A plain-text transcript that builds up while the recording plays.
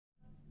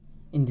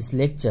In this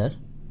lecture,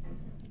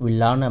 we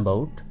learn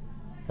about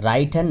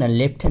right hand and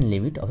left hand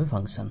limit of a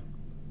function.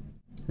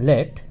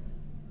 Let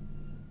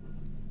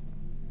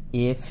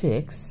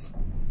f(x)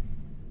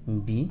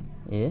 be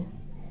a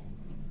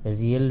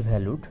real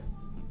valued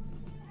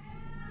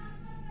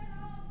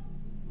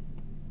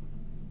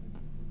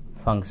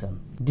function.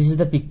 This is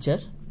the picture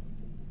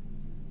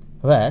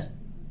where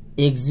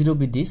x0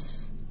 be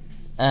this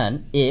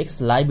and x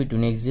lie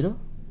between x0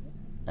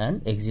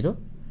 and x0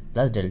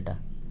 plus delta.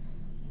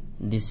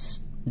 This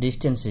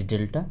distance is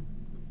delta,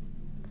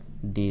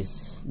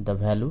 this the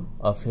value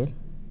of L,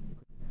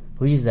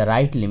 which is the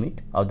right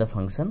limit of the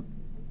function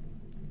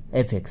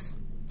fx.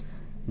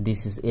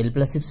 This is L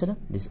plus epsilon,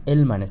 this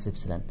L minus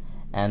epsilon,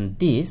 and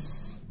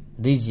this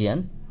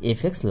region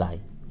fx lie,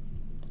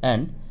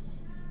 and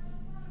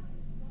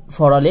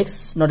for all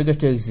x not equal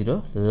to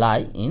x0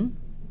 lie in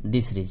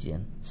this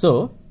region.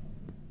 So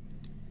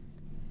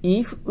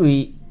if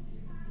we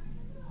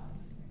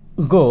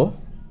go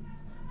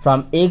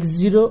from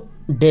x0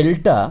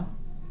 delta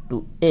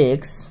to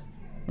x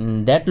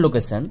in that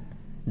location,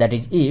 that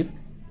is if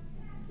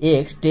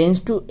x tends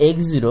to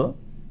x0,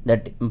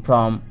 that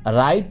from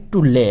right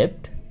to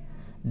left,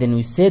 then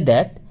we say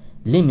that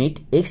limit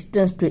x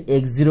tends to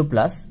x0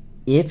 plus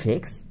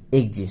fx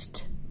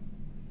exists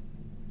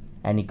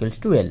and equals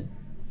to L.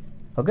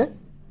 Okay,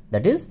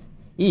 that is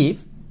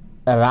if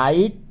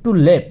right to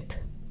left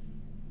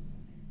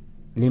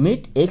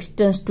limit x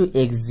tends to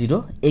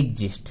x0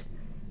 exists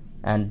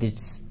and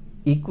this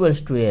equals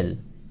to L,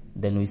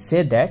 then we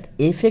say that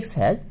fx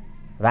has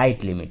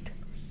right limit.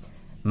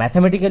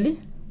 Mathematically,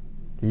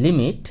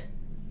 limit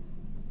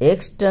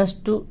x tends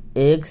to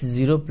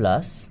x0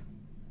 plus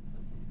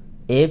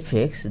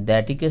fx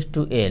that equals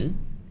to L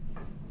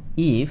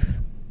if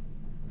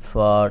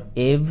for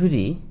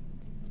every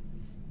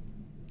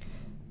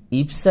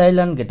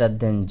epsilon greater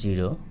than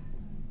 0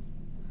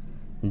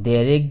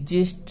 there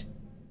exists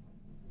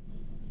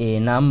a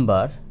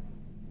number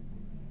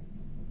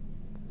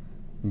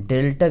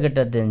delta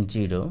greater than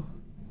 0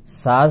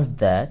 such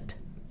that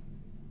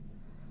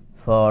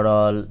for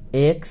all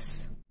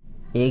x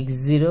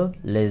x0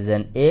 less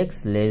than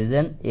x less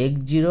than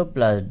x0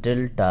 plus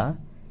delta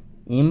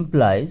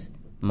implies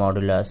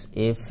modulus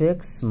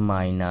fx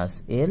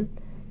minus L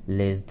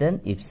less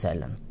than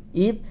epsilon.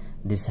 If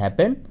this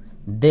happened,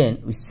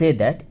 then we say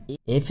that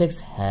fx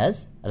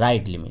has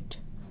right limit.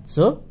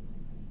 So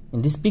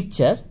in this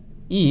picture,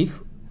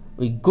 if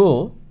we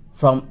go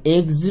from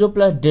x0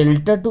 plus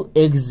delta to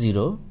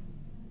x0,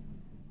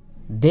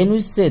 then we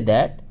say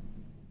that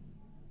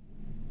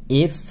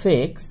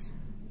fx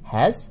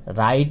has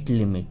right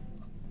limit.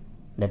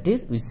 That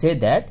is, we say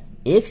that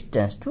x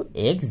tends to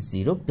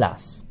x0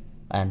 plus.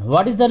 And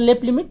what is the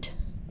left limit?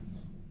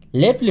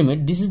 Left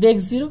limit, this is the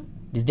x0,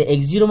 this is the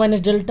x0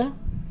 minus delta.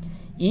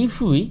 If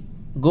we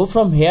go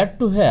from here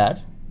to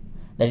here,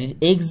 that is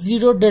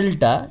x0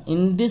 delta,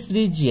 in this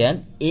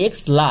region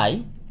x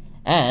lie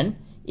and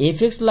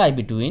fx lie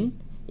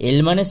between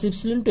L minus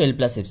epsilon to L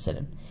plus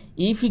epsilon.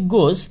 If it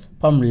goes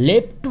from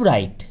left to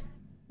right,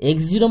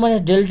 x0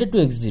 minus delta to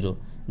x0,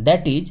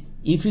 that is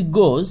if it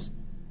goes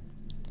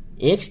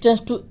x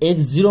tends to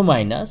x0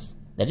 minus,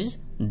 that is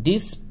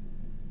this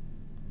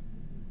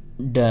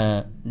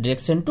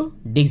direction to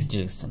this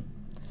direction,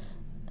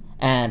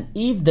 and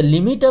if the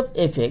limit of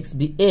fx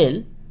be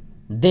L,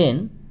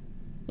 then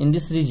in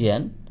this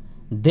region,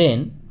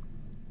 then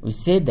we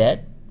say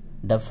that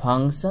the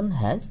function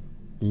has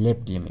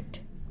left limit.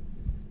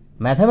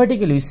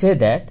 Mathematically, we say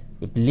that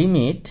if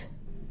limit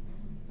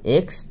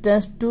x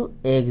tends to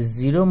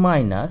x0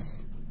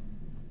 minus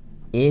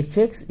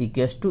fx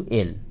equals to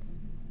L,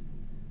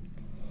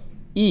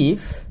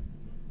 if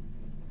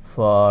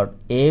for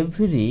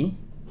every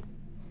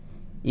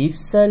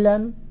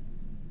epsilon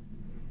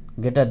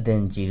greater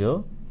than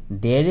 0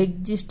 there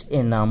exists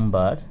a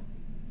number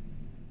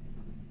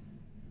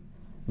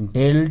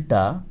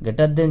delta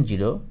greater than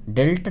 0,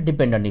 delta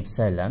depend on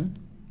epsilon,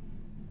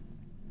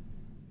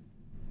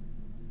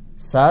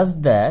 such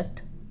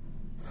that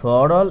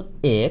for all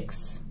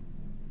x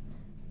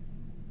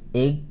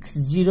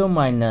x0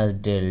 minus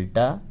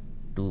delta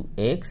to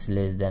x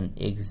less than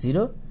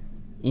x0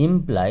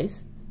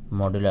 implies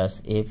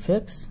modulus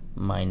fx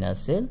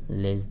minus L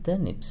less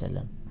than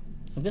epsilon.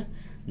 Okay,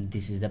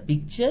 this is the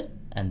picture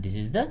and this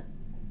is the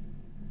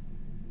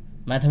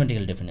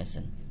mathematical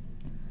definition.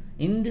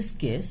 In this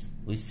case,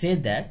 we say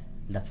that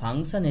the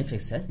function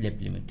fx has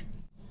left limit.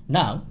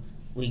 Now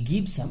we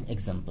give some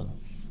example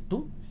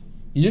to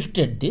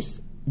illustrate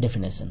this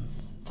definition.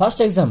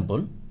 First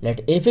example,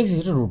 let fx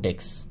equal to root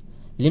x.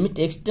 Limit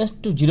x tends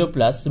to 0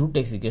 plus root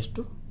x equals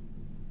to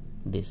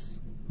this.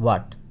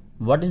 What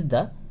is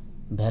the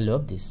value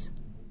of this?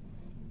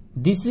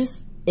 This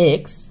is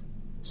x,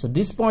 so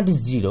this point is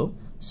 0,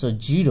 so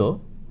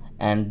 0,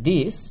 and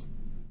this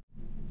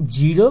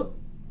 0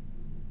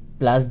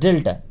 plus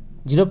delta,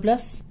 0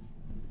 plus,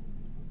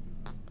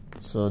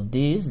 so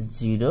this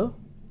 0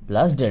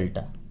 plus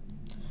delta.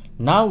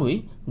 Now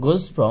we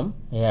goes from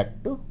here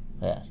to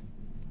here.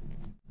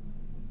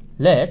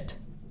 Let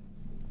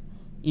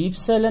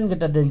epsilon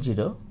greater than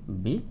 0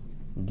 be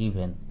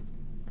given.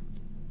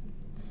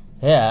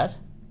 Here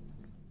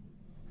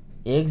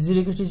x0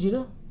 equals to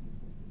 0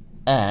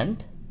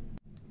 and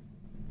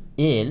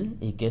L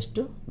equals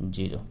to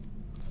 0.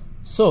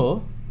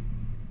 So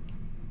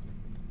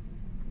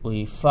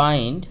we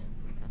find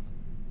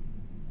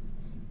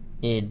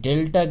a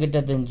delta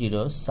greater than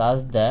 0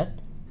 such that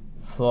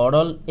for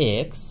all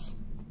x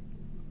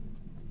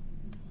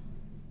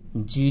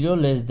 0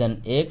 less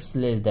than x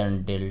less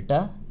than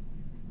delta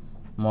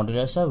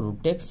modulus of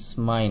root x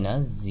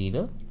minus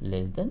 0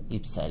 less than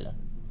epsilon,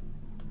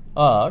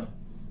 or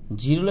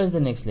 0 less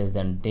than x less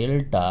than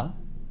delta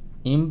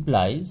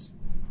implies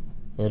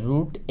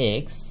root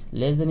x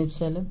less than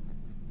epsilon.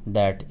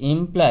 That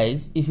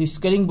implies if you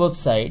squaring both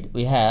sides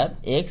we have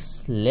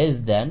x less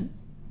than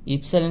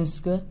epsilon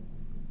square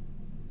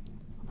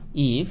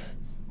if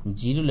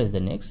 0 less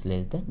than x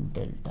less than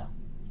delta.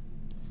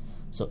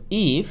 So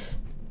if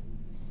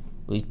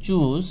we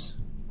choose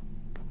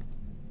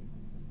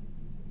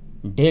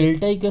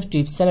delta equals to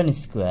epsilon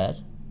square,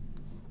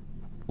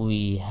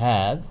 we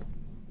have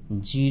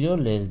 0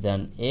 less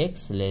than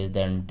x less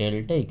than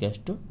delta equals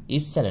to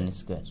epsilon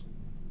square,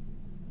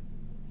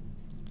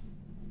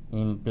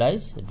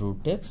 implies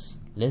root x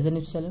less than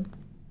epsilon.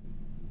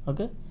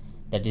 Okay,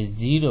 that is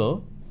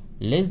 0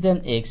 less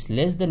than x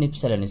less than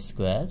epsilon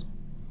square,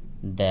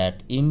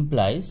 that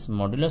implies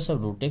modulus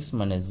of root x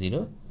minus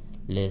 0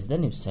 less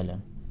than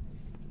epsilon.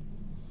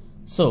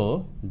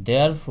 So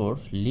therefore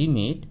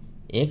limit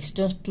x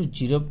tends to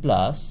 0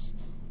 plus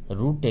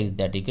root x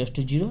that equals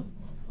to 0,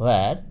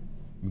 where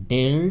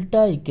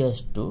delta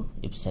equals to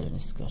epsilon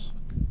square.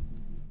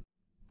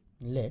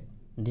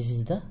 This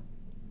is the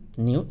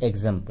new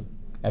example.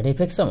 At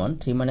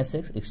fx 3 minus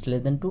x, x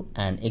less than 2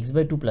 and x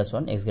by 2 plus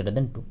 1, x greater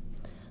than 2.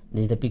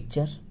 This is the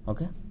picture.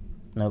 Okay,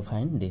 now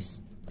find this.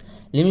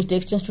 Limit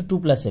x tends to 2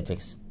 plus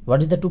fx.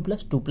 What is the 2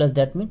 plus? 2 plus,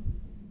 that means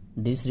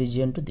this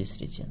region to this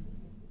region.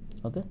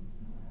 Okay,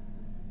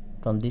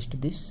 from this to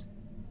this.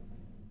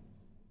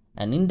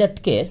 And in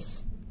that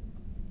case,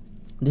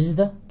 this is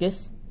the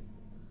case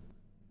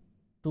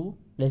 2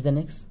 less than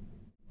x.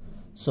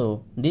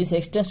 So this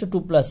x tends to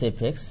 2 plus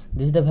fx.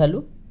 This is the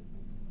value,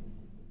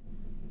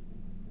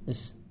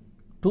 is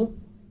 2,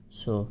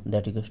 so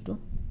that equals to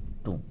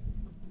 2.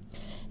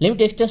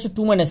 Limit x tends to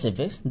 2 minus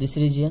fx, this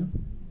region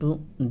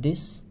to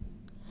this,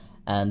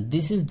 and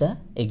this is the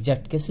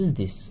exact case is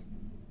this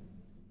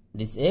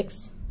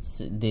x,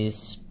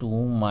 this 2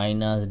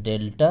 minus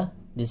delta,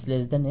 this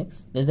less than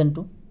x less than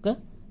 2. Okay,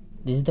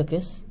 this is the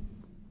case.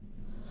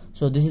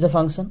 So this is the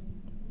function.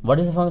 What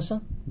is the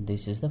function?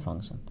 This is the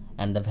function,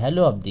 and the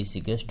value of this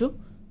equals to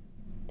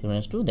 3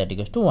 minus 2, that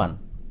equals to 1.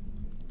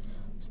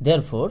 So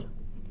therefore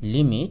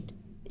limit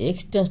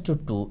x tends to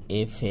 2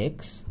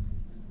 fx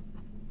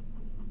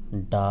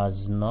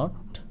does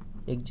not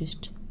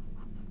exist.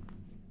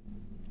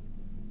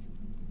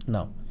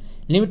 Now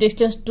limit x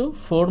tends to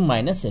 4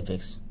 minus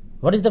fx.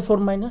 What is the 4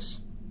 minus?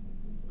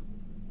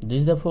 This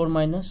is the 4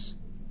 minus.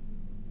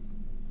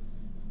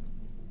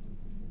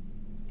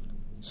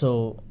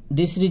 So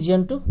this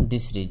region to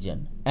this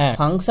region, and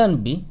function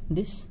be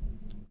this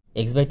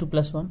x by 2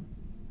 plus 1,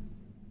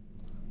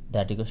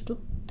 that equals to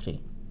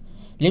 3.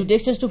 Limit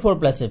x tends to 4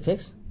 plus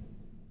fx,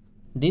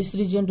 this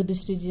region to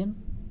this region,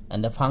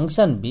 and the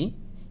function be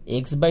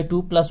x by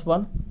 2 plus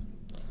 1,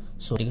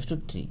 so it equals to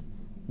 3.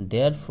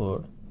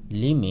 Therefore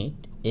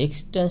limit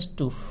x tends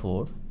to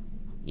 4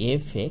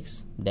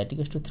 fx, that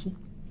equals to 3,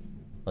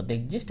 or they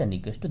exist and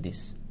equals to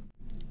this.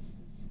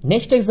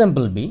 Next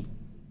example be,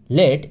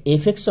 let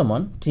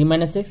fx 3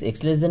 minus x,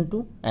 x less than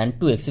 2 and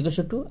 2x equals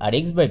to 2 are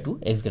x by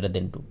 2, x greater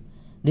than 2.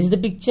 This is the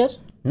picture.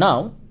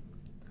 Now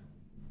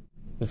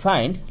we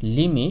find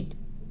limit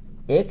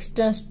x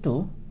tends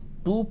to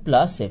 2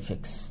 plus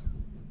fx.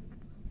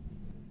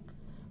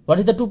 What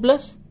is the 2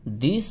 plus?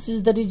 This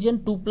is the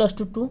region 2 plus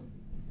to 2.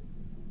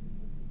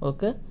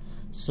 Okay,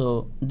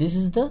 so this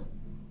is the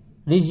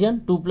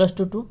region 2 plus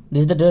to 2.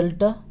 This is the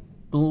delta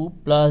 2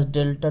 plus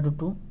delta to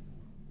 2.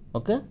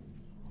 Okay,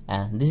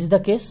 and this is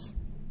the case.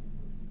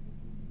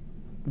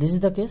 This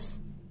is the case.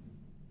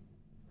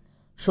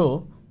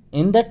 So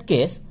in that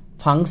case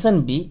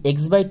function be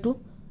x by 2.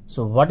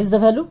 So what is the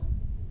value?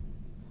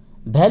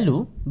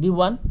 Value be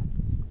 1,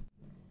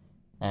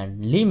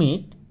 and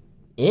limit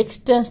x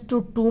tends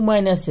to 2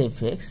 minus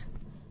fx.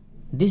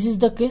 This is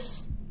the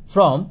case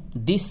from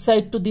this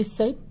side to this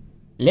side,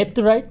 left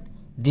to right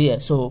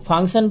there. So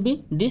function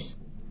be this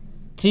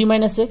 3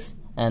 minus x,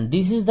 and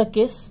this is the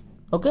case.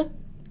 Okay,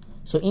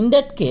 so in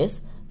that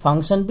case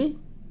function be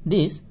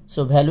this,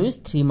 so value is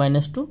 3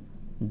 minus 2,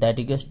 that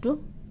equals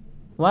to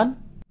 1.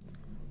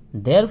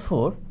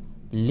 Therefore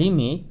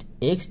limit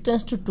x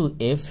tends to 2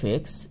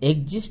 fx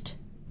exist,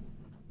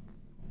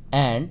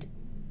 and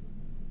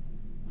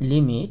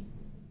limit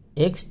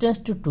x tends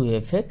to 2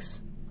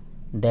 fx,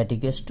 that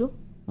equals to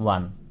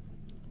 1.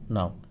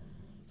 Now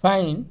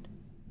find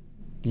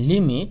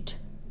limit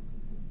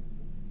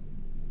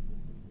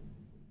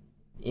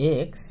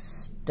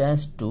x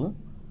tends to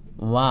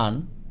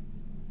 1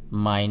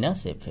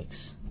 minus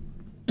fx.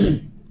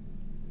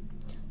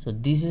 So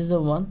this is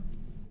the one.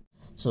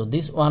 So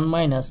this 1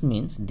 minus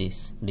means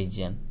this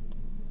region.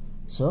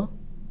 So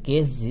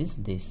case is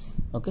this.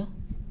 Okay,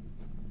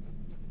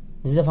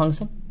 this is the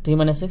function 3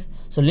 minus x.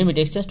 So limit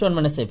x tends to 1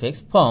 minus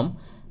fx from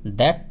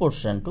that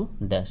portion to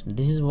that.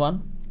 This is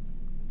 1.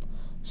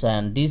 So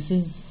and this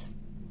is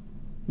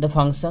the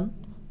function.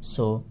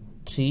 So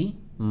 3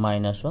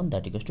 minus 1,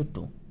 that equals to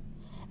 2.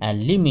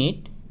 And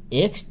limit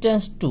x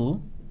tends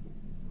to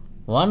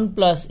 1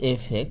 plus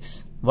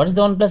fx. What is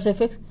the 1 plus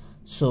fx?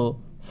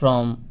 So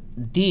from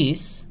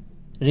this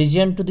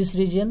region to this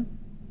region.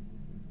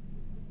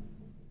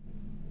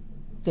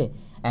 Okay,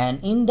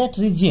 and in that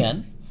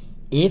region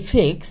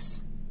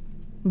fx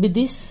be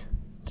this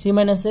 3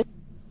 minus x.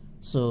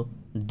 So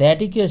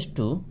that equals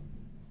to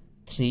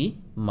 3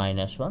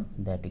 minus 1,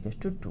 that equals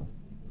to 2.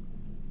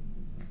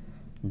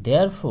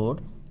 Therefore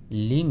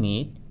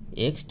limit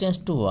x tends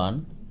to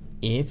 1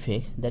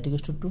 fx, that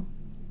equals to 2.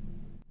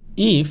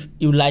 If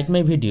you like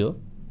my video,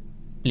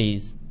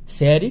 please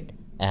share it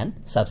and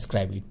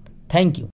subscribe it. Thank you.